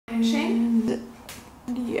Action.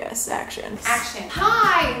 Yes, action. Action.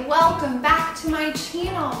 Hi, welcome back to my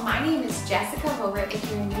channel. My name is Jessica Hover.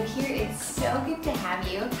 If you're new here, it's so good to have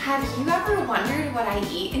you. Have you ever wondered what I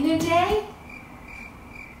eat in a day?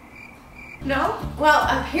 No? Well,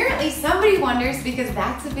 apparently somebody wonders because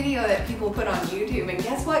that's a video that people put on YouTube. And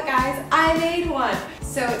guess what, guys? I made one.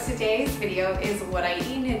 So today's video is what I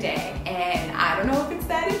eat in a day. And I don't know if it's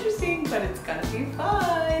that interesting, but it's gonna be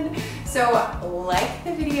fun. So like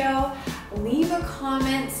the video, leave a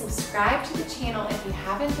comment, subscribe to the channel if you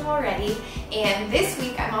haven't already. And this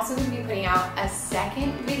week, I'm also gonna be putting out a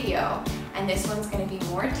second video. And this one's gonna be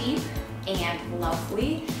more deep and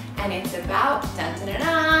lovely. And it's about,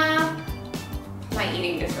 dun-dun-dun-dun, my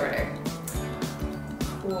eating disorder.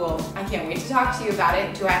 Cool, I can't wait to talk to you about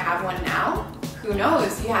it. Do I have one now? Who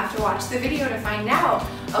knows? You have to watch the video to find out.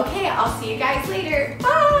 Okay, I'll see you guys later.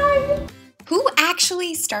 Bye! Who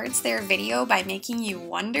actually starts their video by making you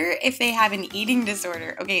wonder if they have an eating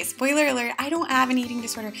disorder? Okay, spoiler alert, I don't have an eating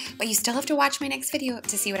disorder, but you still have to watch my next video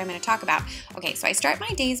to see what I'm going to talk about. Okay, so I start my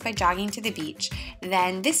days by jogging to the beach.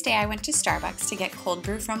 Then this day I went to Starbucks to get cold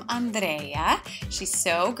brew from Andrea. She's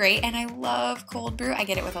so great and I love cold brew. I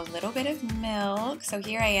get it with a little bit of milk. So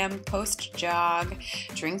here I am post-jog,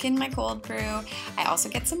 drinking my cold brew. I also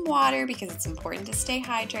get some water because it's important to stay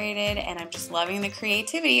hydrated, and I'm just loving the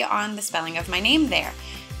creativity on the spelling of my name there.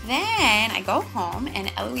 Then I go home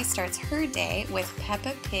and Eloise starts her day with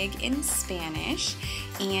Peppa Pig in Spanish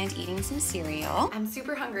and eating some cereal. I'm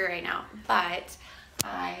super hungry right now, but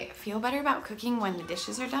I feel better about cooking when the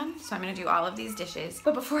dishes are done, so I'm gonna do all of these dishes.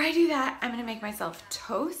 But before I do that, I'm gonna make myself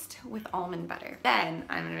toast with almond butter. Then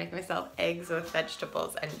I'm gonna make myself eggs with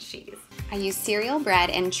vegetables and cheese. I use cereal bread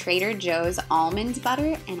and Trader Joe's almond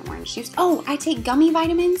butter and orange juice. Oh, I take gummy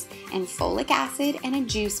vitamins and folic acid and a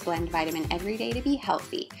juice blend vitamin every day to be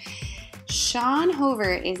healthy.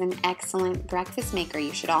 ShaunHover is an excellent breakfast maker.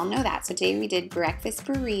 You should all know that. So today we did breakfast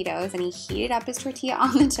burritos and he heated up his tortilla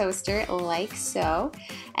on the toaster like so.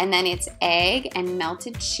 And then it's egg and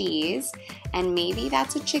melted cheese. And maybe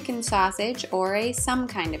that's a chicken sausage or some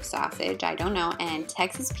kind of sausage. I don't know. And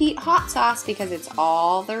Texas Pete hot sauce because it's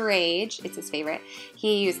all the rage. It's his favorite.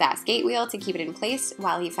 He used that skate wheel to keep it in place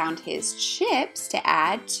while he found his chips to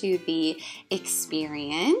add to the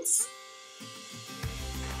experience.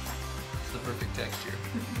 The perfect texture.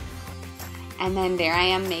 And then there I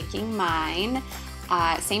am making mine.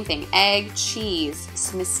 Same thing, egg, cheese,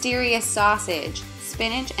 some mysterious sausage,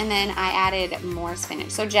 spinach, and then I added more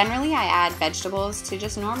spinach. So generally I add vegetables to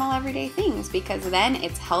just normal everyday things because then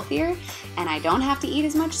it's healthier and I don't have to eat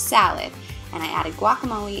as much salad. And I added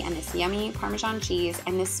guacamole and this yummy Parmesan cheese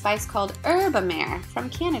and this spice called Herbamare from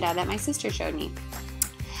Canada that my sister showed me.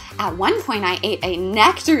 At one point I ate a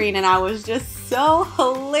nectarine and I was just so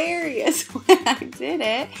hilarious when I did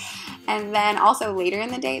it. And then also later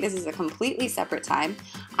in the day, this is a completely separate time,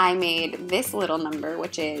 I made this little number,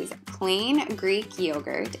 which is plain Greek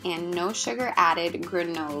yogurt and no sugar added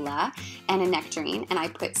granola and a nectarine. And I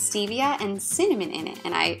put stevia and cinnamon in it.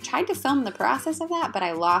 And I tried to film the process of that, but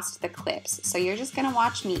I lost the clips. So you're just gonna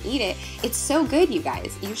watch me eat it. It's so good, you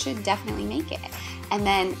guys. You should definitely make it. And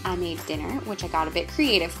then I made dinner, which I got a bit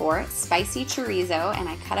creative for, spicy chorizo, and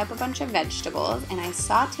I cut up a bunch of vegetables and I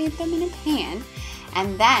sauteed them in a pan.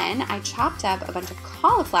 And then I chopped up a bunch of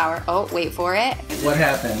cauliflower. Oh, wait for it. What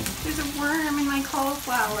happened? There's a worm in my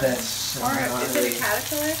cauliflower. That's Or is it a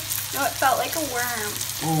caterpillar? No, it felt like a worm.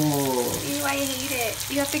 Oh. Ew, I hate it.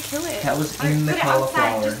 You have to kill it. That was Or in the put cauliflower.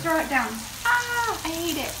 It outside. Just throw it down. Ah, I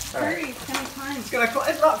hate it. All right. Hurry, it's gonna climb.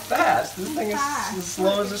 It's not fast. This thing is Fast. as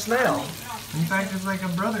slow as a snail. No. In fact, it's like a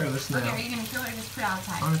brother of a snail. Okay, are you gonna kill it or just put it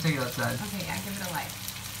outside? I'm gonna take it outside. Okay, yeah, give it a light.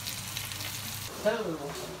 Oh.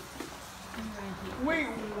 Wait,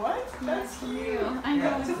 what? That's huge. I know,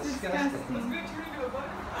 Yeah, it's it's disgusting. disgusting.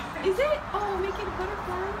 Is it? Oh, make it a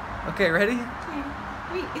butterfly. Okay, ready? Okay.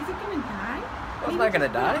 Wait, is it gonna die? Well, it's not gonna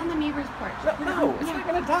Put it die. on the neighbor's porch. No, Put it no, on- it's yeah, not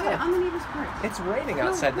gonna Put it die. on the neighbor's porch. It's raining No,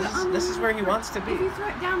 outside. put it on the This is where he neighbor's wants to porch. be. If you throw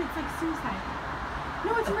it down, it's like suicide.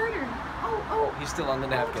 No, it's murder. Oh. He's still on the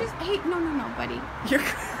napkin. Just, hey, no, buddy. You're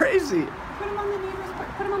crazy. Put him on the neighbor's porch.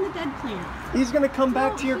 Put him on the dead plant. He's gonna come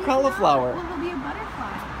back No, to your he's cauliflower. Not. Well, he'll be a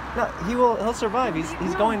butterfly. No, he'll survive.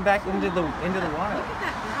 He's going back into the wild. Look at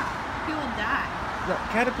that drop. He will die. No,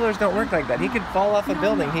 caterpillars don't work like that. He could fall off a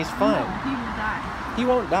building. He's fine. No, he will die. He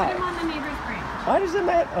won't Put die. him on the neighbor's branch. Why does it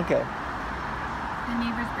matter? Okay. The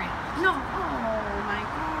neighbor's branch. No. Oh my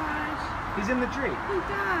gosh. He's in the tree. He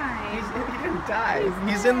died. He didn't die.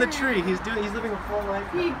 He's in the tree. He's living a full life.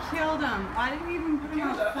 He killed him. Why did we even put him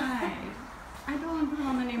outside? I told him to put him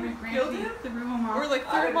on the neighbor's branch. Killed him? He threw him off. Or like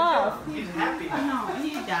threw him off. He's happy. No,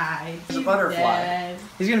 he died. He's a butterfly. Dead.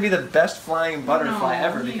 He's gonna be the best flying butterfly No,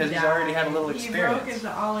 ever he because he's died. already had a little experience. He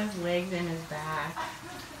broke all his legs and his back. What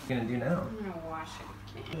are you gonna do now? I'm gonna wash it.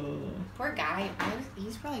 Poor guy.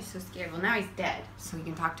 He's probably so scared. Well, now he's dead. So we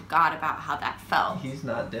can talk to God about how that felt. He's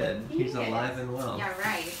not dead. He He's is. alive and well. Yeah,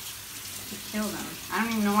 right. He killed him. I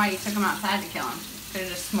don't even know why you took him outside to kill him. Could have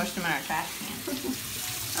just smushed him in our trash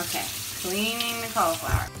can. Okay, cleaning the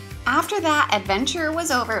cauliflower. After that adventure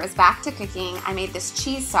was over, it was back to cooking. I made this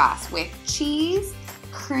cheese sauce with cheese,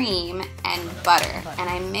 cream, and butter. And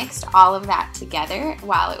I mixed all of that together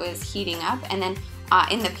while it was heating up. And then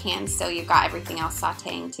in the pan still, you've got everything else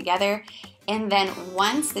sauteing together. And then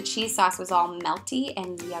once the cheese sauce was all melty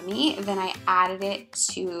and yummy, then I added it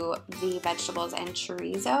to the vegetables and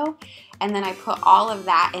chorizo. And then I put all of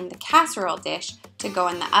that in the casserole dish to go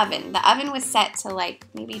in the oven. The oven was set to like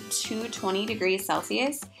maybe 220 degrees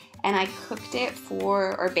Celsius. And I cooked it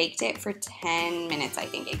or baked it for 10 minutes, I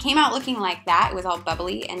think. It came out looking like that. It was all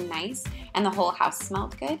bubbly and nice. And the whole house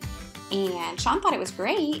smelled good. And Shaun thought it was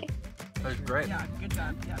great. That was great. Yeah, good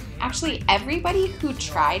job. Yeah. Actually, everybody who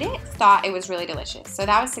tried it thought it was really delicious, so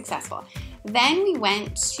that was successful. Then we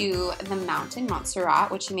went to the mountain,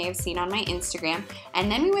 Montserrat, which you may have seen on my Instagram,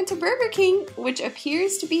 and then we went to Burger King, which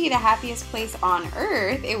appears to be the happiest place on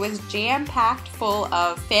earth. It was jam-packed full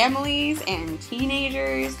of families and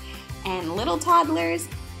teenagers and little toddlers,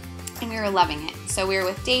 and we were loving it. So we were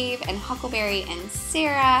with Dave and Huckleberry and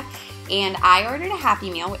Sarah, and I ordered a Happy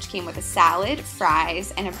Meal, which came with a salad,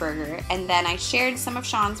 fries, and a burger. And then I shared some of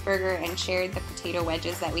Shaun's burger and shared the potato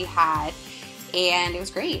wedges that we had. And it was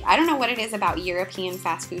great. I don't know what it is about European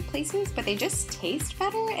fast food places, but they just taste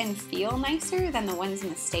better and feel nicer than the ones in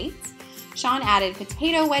the States. Shaun added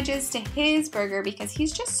potato wedges to his burger because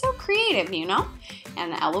he's just so creative, you know?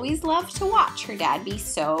 And Eloise loved to watch her dad be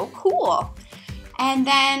so cool. And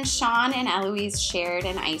then Shaun and Eloise shared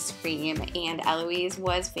an ice cream, and Eloise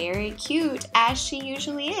was very cute, as she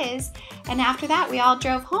usually is. And after that, we all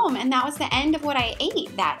drove home, and that was the end of what I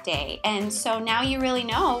ate that day. And so now you really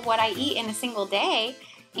know what I eat in a single day,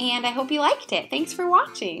 and I hope you liked it. Thanks for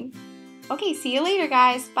watching. Okay, see you later,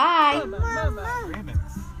 guys. Bye. Mama.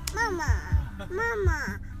 Mama,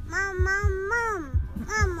 mama, mama, mama,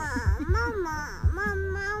 mama, mama.